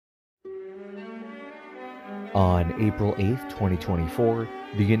On April 8th, 2024,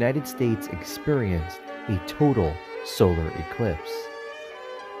 the United States experienced a total solar eclipse.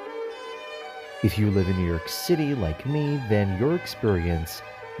 If you live in New York City like me, then your experience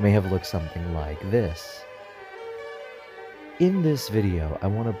may have looked something like this. In this video, I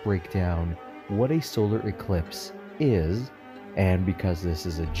want to break down what a solar eclipse is, and because this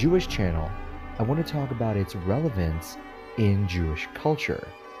is a Jewish channel, I want to talk about its relevance in Jewish culture,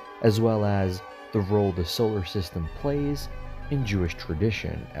 as well as the role the solar system plays in Jewish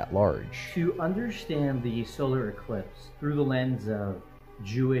tradition at large. To understand the solar eclipse through the lens of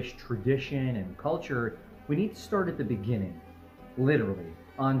Jewish tradition and culture, we need to start at the beginning, literally,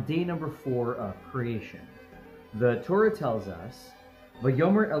 on day number 4 of creation. The Torah tells us,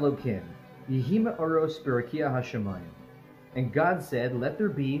 Vayomer Elokim, Yehi me'oros berakia hashamayim. And God said, let there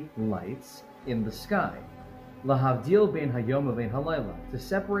be lights in the sky. Lahavdil ben hayom u'ben halayla, to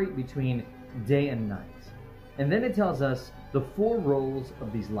separate between day and night. And then it tells us the 4 roles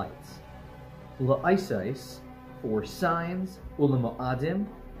of these lights. La'isais, for signs, u'lemoadim,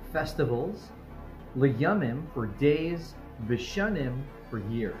 festivals, la'yamim, for days, v'shanim, for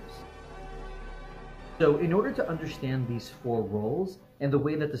years. So in order to understand these 4 roles and the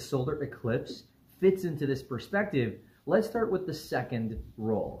way that the solar eclipse fits into this perspective, let's start with the second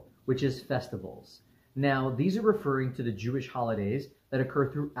role, which is festivals. Now, these are referring to the Jewish holidays that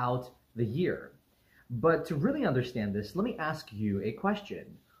occur throughout the year. But to really understand this, let me ask you a question.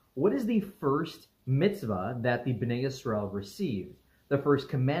 What is the first mitzvah that the Bnei Yisrael received? The first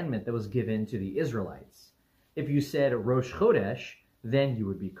commandment that was given to the Israelites? If you said Rosh Chodesh, then you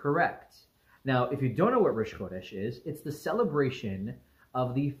would be correct. Now, if you don't know what Rosh Chodesh is, it's the celebration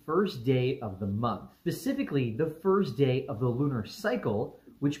of the first day of the month, specifically the first day of the lunar cycle,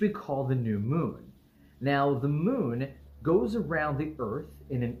 which we call the new moon. Now, the moon goes around the Earth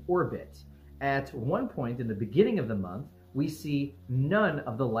in an orbit. At one point in the beginning of the month, we see none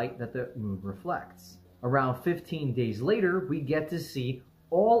of the light that the moon reflects. Around 15 days later, we get to see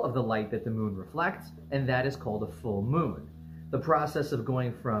all of the light that the moon reflects, and that is called a full moon. The process of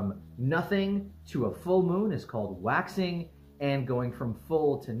going from nothing to a full moon is called waxing, and going from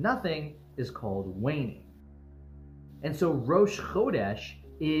full to nothing is called waning. And so Rosh Chodesh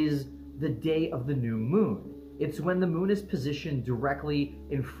is the day of the new moon. It's when the moon is positioned directly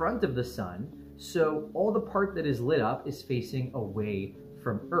in front of the sun, so all the part that is lit up is facing away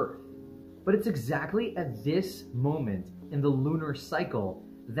from Earth. But it's exactly at this moment in the lunar cycle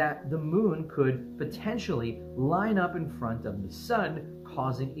that the moon could potentially line up in front of the sun,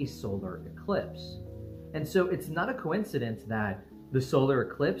 causing a solar eclipse. And so it's not a coincidence that the solar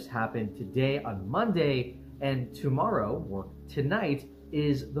eclipse happened today on Monday, and tomorrow, or tonight,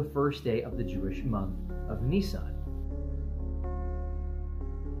 is the first day of the Jewish month of Nisan.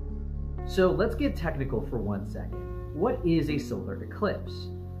 So let's get technical for 1 second. What is a solar eclipse?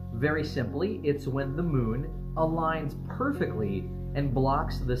 Very simply, it's when the moon aligns perfectly and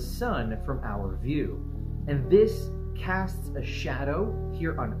blocks the sun from our view. And this casts a shadow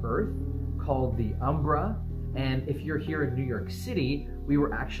here on Earth called the umbra. And if you're here in New York City, we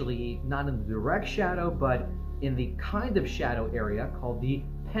were actually not in the direct shadow, but in the kind of shadow area called the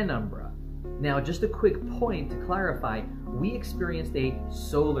penumbra. Now, just a quick point to clarify, we experienced a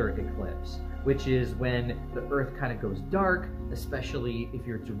solar eclipse, which is when the Earth kind of goes dark, especially if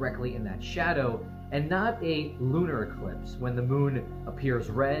you're directly in that shadow, and not a lunar eclipse, when the moon appears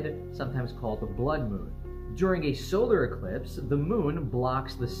red, sometimes called the blood moon. During a solar eclipse, the moon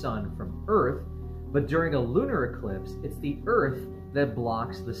blocks the sun from Earth, but during a lunar eclipse, it's the Earth that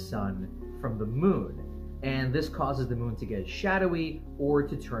blocks the sun from the moon. And this causes the moon to get shadowy or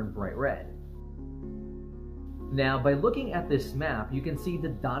to turn bright red. Now, by looking at this map, you can see the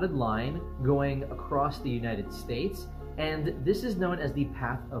dotted line going across the United States, and this is known as the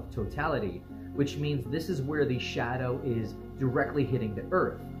path of totality, which means this is where the shadow is directly hitting the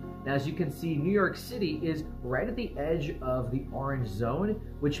Earth. Now, as you can see, New York City is right at the edge of the orange zone,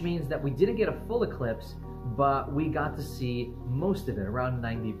 which means that we didn't get a full eclipse, but we got to see most of it, around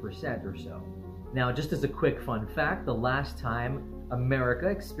 90% or so. Now, just as a quick fun fact, the last time America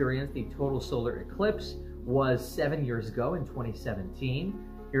experienced a total solar eclipse was 7 years ago in 2017.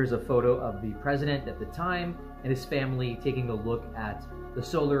 Here's a photo of the president at the time and his family taking a look at the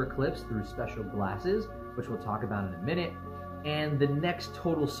solar eclipse through special glasses, which we'll talk about in a minute. And the next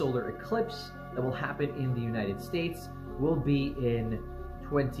total solar eclipse that will happen in the United States will be in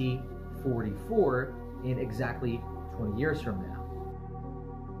 2044, in exactly 20 years from now.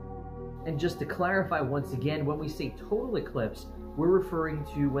 And just to clarify once again, when we say total eclipse, we're referring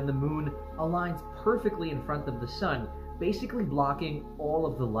to when the moon aligns perfectly in front of the sun, basically blocking all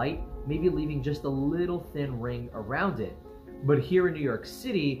of the light, maybe leaving just a little thin ring around it. But here in New York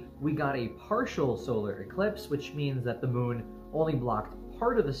City, we got a partial solar eclipse, which means that the moon only blocked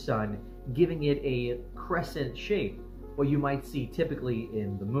part of the sun, giving it a crescent shape, what you might see typically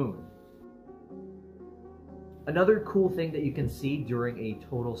in the moon. Another cool thing that you can see during a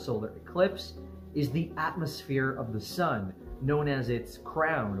total solar eclipse is the atmosphere of the sun, known as its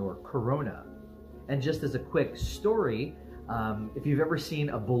crown or corona. And just as a quick story, if you've ever seen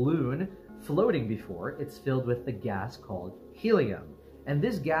a balloon floating before, it's filled with the gas called helium. And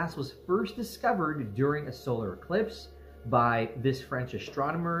this gas was first discovered during a solar eclipse by this French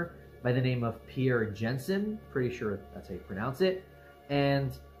astronomer by the name of Pierre Jensen, pretty sure that's how you pronounce it.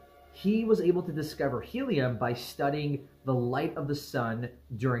 And he was able to discover helium by studying the light of the sun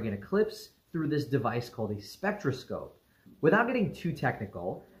during an eclipse through this device called a spectroscope. Without getting too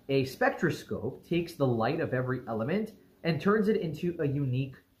technical, a spectroscope takes the light of every element and turns it into a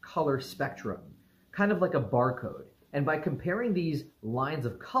unique color spectrum, kind of like a barcode. And by comparing these lines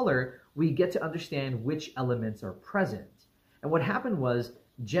of color, we get to understand which elements are present. And what happened was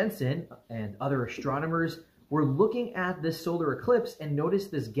Jensen and other astronomers were looking at this solar eclipse and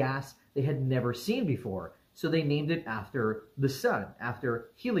noticed this gas they had never seen before. So they named it after the sun,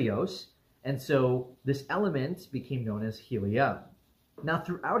 after Helios. And so this element became known as helium. Now,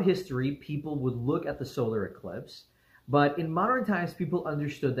 throughout history, people would look at the solar eclipse, but in modern times, people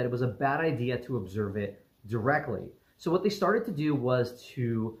understood that it was a bad idea to observe it directly. So what they started to do was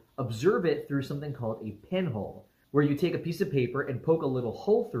to observe it through something called a pinhole, where you take a piece of paper and poke a little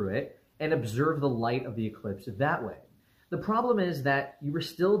hole through it and observe the light of the eclipse that way. The problem is that you were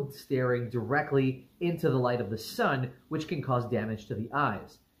still staring directly into the light of the sun, which can cause damage to the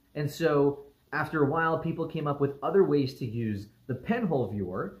eyes. And so after a while, people came up with other ways to use the pinhole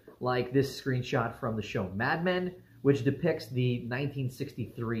viewer, like this screenshot from the show Mad Men, which depicts the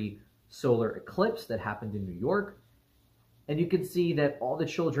 1963 solar eclipse that happened in New York. And you can see that all the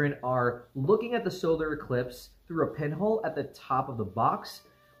children are looking at the solar eclipse through a pinhole at the top of the box,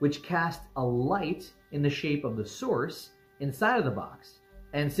 which casts a light in the shape of the source inside of the box.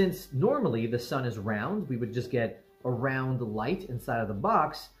 And since normally the sun is round, we would just get a round light inside of the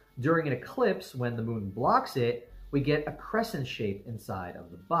box. During an eclipse, when the moon blocks it, we get a crescent shape inside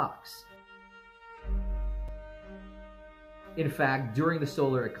of the box. In fact, during the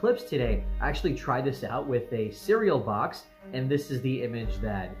solar eclipse today, I actually tried this out with a cereal box, and this is the image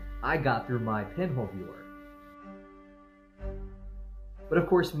that I got through my pinhole viewer. But of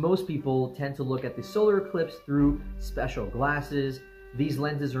course, most people tend to look at the solar eclipse through special glasses. These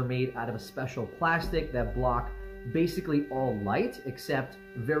lenses are made out of a special plastic that block basically all light, except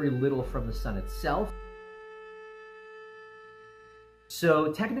very little from the sun itself.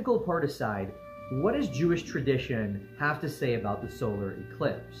 So, technical part aside, what does Jewish tradition have to say about the solar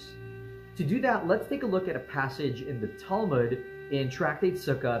eclipse? To do that, let's take a look at a passage in the Talmud in Tractate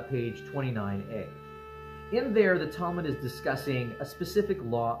Sukkah, page 29a. In there, the Talmud is discussing a specific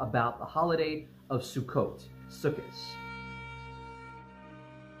law about the holiday of Sukkot, Sukkot.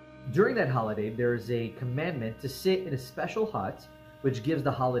 During that holiday, there is a commandment to sit in a special hut, which gives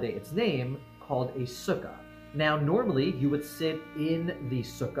the holiday its name, called a sukkah. Now, normally, you would sit in the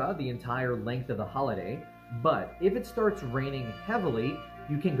sukkah the entire length of the holiday, but if it starts raining heavily,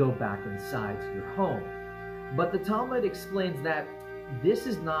 you can go back inside to your home. But the Talmud explains that this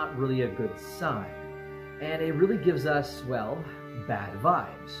is not really a good sign, and it really gives us, well, bad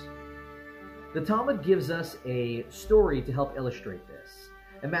vibes. The Talmud gives us a story to help illustrate this.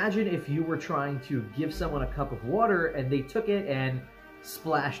 Imagine if you were trying to give someone a cup of water and they took it and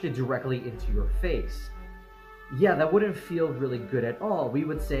splashed it directly into your face. Yeah, that wouldn't feel really good at all. We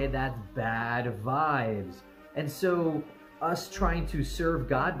would say that's bad vibes. And so us trying to serve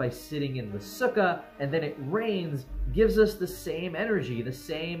God by sitting in the sukkah and then it rains gives us the same energy, the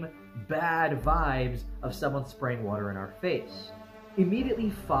same bad vibes of someone spraying water in our face. Immediately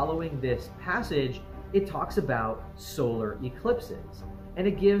following this passage, it talks about solar eclipses. And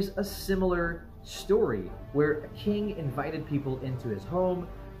it gives a similar story where a king invited people into his home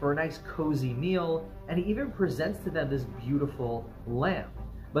for a nice cozy meal, and he even presents to them this beautiful lamp.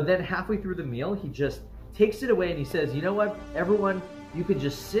 But then halfway through the meal, he just takes it away and he says, you know what, everyone, you can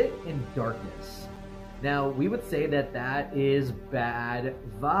just sit in darkness. Now, we would say that that is bad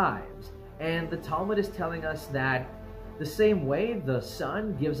vibes. And the Talmud is telling us that the same way the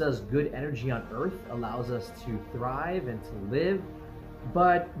sun gives us good energy on earth, allows us to thrive and to live,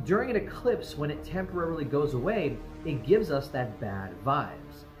 but during an eclipse, when it temporarily goes away, it gives us that bad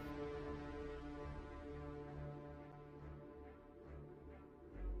vibes.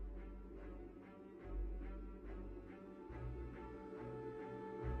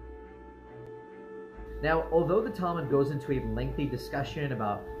 Now, although the Talmud goes into a lengthy discussion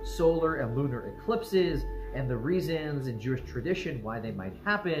about solar and lunar eclipses and the reasons in Jewish tradition why they might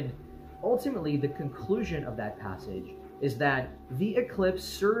happen, ultimately the conclusion of that passage is that the eclipse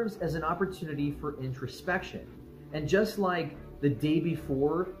serves as an opportunity for introspection. And just like the day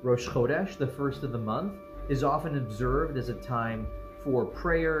before Rosh Chodesh, the first of the month, is often observed as a time for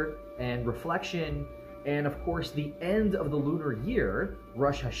prayer and reflection, and of course the end of the lunar year,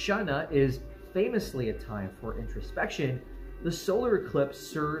 Rosh Hashanah, is famously a time for introspection, the solar eclipse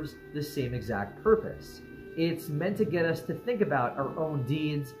serves the same exact purpose. It's meant to get us to think about our own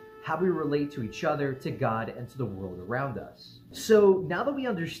deeds, how we relate to each other, to God, and to the world around us. So now that we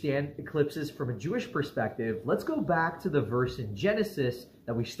understand eclipses from a Jewish perspective, let's go back to the verse in Genesis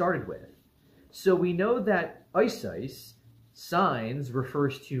that we started with. So we know that Isis, signs,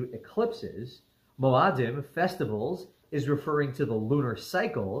 refers to eclipses. Moadim, festivals, is referring to the lunar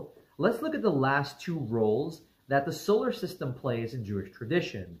cycle. Let's look at the last two roles that the solar system plays in Jewish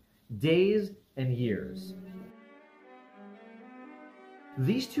tradition: days and years.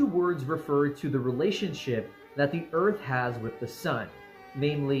 These two words refer to the relationship that the Earth has with the Sun,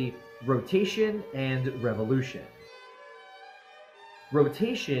 namely rotation and revolution.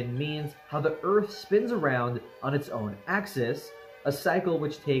 Rotation means how the Earth spins around on its own axis, a cycle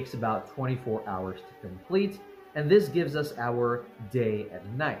which takes about 24 hours to complete, and this gives us our day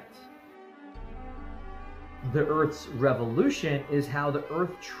and night. The Earth's revolution is how the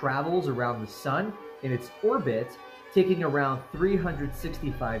Earth travels around the Sun in its orbit, taking around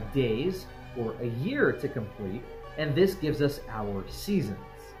 365 days, or a year, to complete, and this gives us our seasons.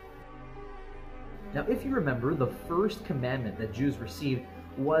 Now, if you remember, the first commandment that Jews received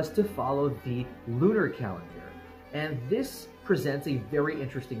was to follow the lunar calendar, and this presents a very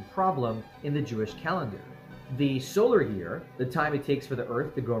interesting problem in the Jewish calendar. The solar year, the time it takes for the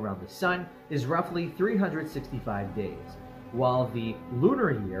Earth to go around the Sun, is roughly 365 days, while the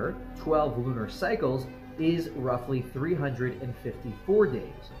lunar year, 12 lunar cycles, is roughly 354 days.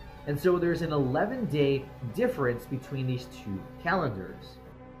 And so there's an 11-day difference between these two calendars.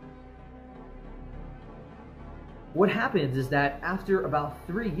 What happens is that after about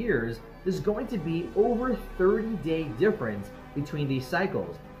 3 years, there's going to be over 30-day difference between these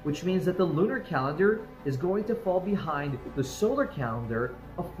cycles, which means that the lunar calendar is going to fall behind the solar calendar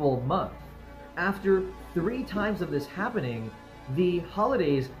a full month. After 3 times of this happening, the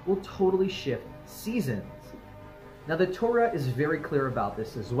holidays will totally shift seasons. Now, the Torah is very clear about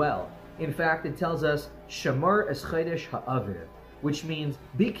this as well. In fact, it tells us, Shamar es Chodesh ha'aviv, which means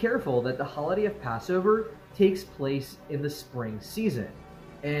be careful that the holiday of Passover takes place in the spring season,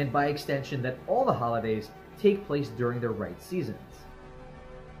 and by extension that all the holidays take place during their right seasons.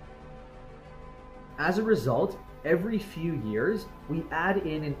 As a result, every few years, we add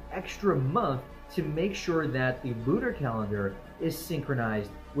in an extra month to make sure that the lunar calendar is synchronized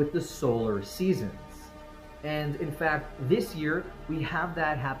with the solar seasons. And in fact, this year, we have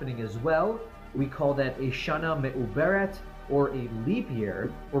that happening as well. We call that a Shana Me'uberet, or a leap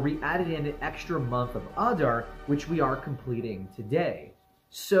year, where we added in an extra month of Adar, which we are completing today.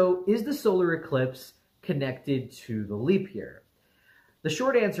 So is the solar eclipse connected to the leap year? The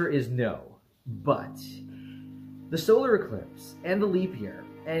short answer is no, but the solar eclipse and the leap year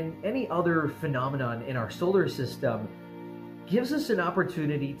and any other phenomenon in our solar system gives us an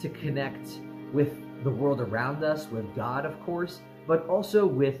opportunity to connect with the world around us, with God, of course, but also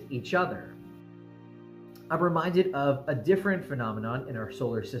with each other. I'm reminded of a different phenomenon in our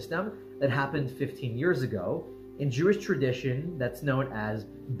solar system that happened 15 years ago in Jewish tradition that's known as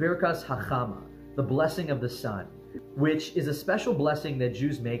Birkas Hachama, the blessing of the sun, which is a special blessing that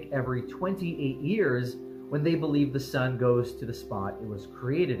Jews make every 28 years when they believe the sun goes to the spot it was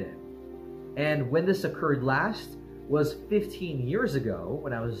created in. And when this occurred last was 15 years ago,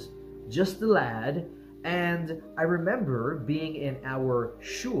 when I was just a lad, and I remember being in our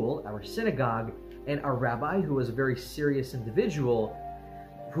shul, our synagogue, and our rabbi, who was a very serious individual,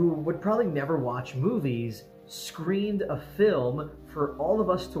 who would probably never watch movies, screened a film for all of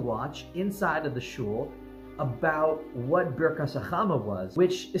us to watch inside of the shul about what Birkas Hachama was,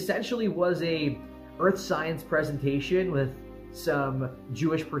 which essentially was a earth science presentation with some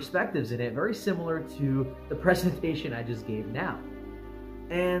Jewish perspectives in it, very similar to the presentation I just gave now.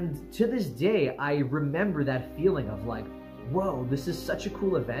 And to this day, I remember that feeling of like, whoa, this is such a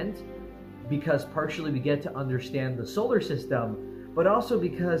cool event, because partially we get to understand the solar system, but also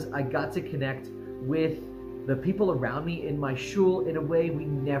because I got to connect with the people around me in my shul in a way we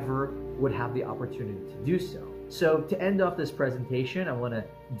never would have the opportunity to do so. So to end off this presentation, I want to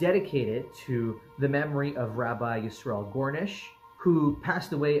dedicate it to the memory of Rabbi Yisrael Gornish, who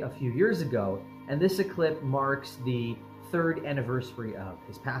passed away a few years ago, and this eclipse marks the 3rd anniversary of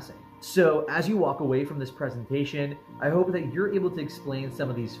his passing. So as you walk away from this presentation, I hope that you're able to explain some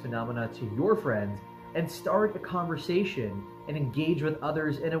of these phenomena to your friends and start a conversation and engage with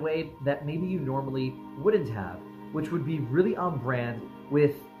others in a way that maybe you normally wouldn't have, which would be really on brand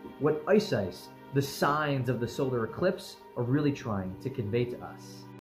with what Ice, the signs of the solar eclipse, are really trying to convey to us.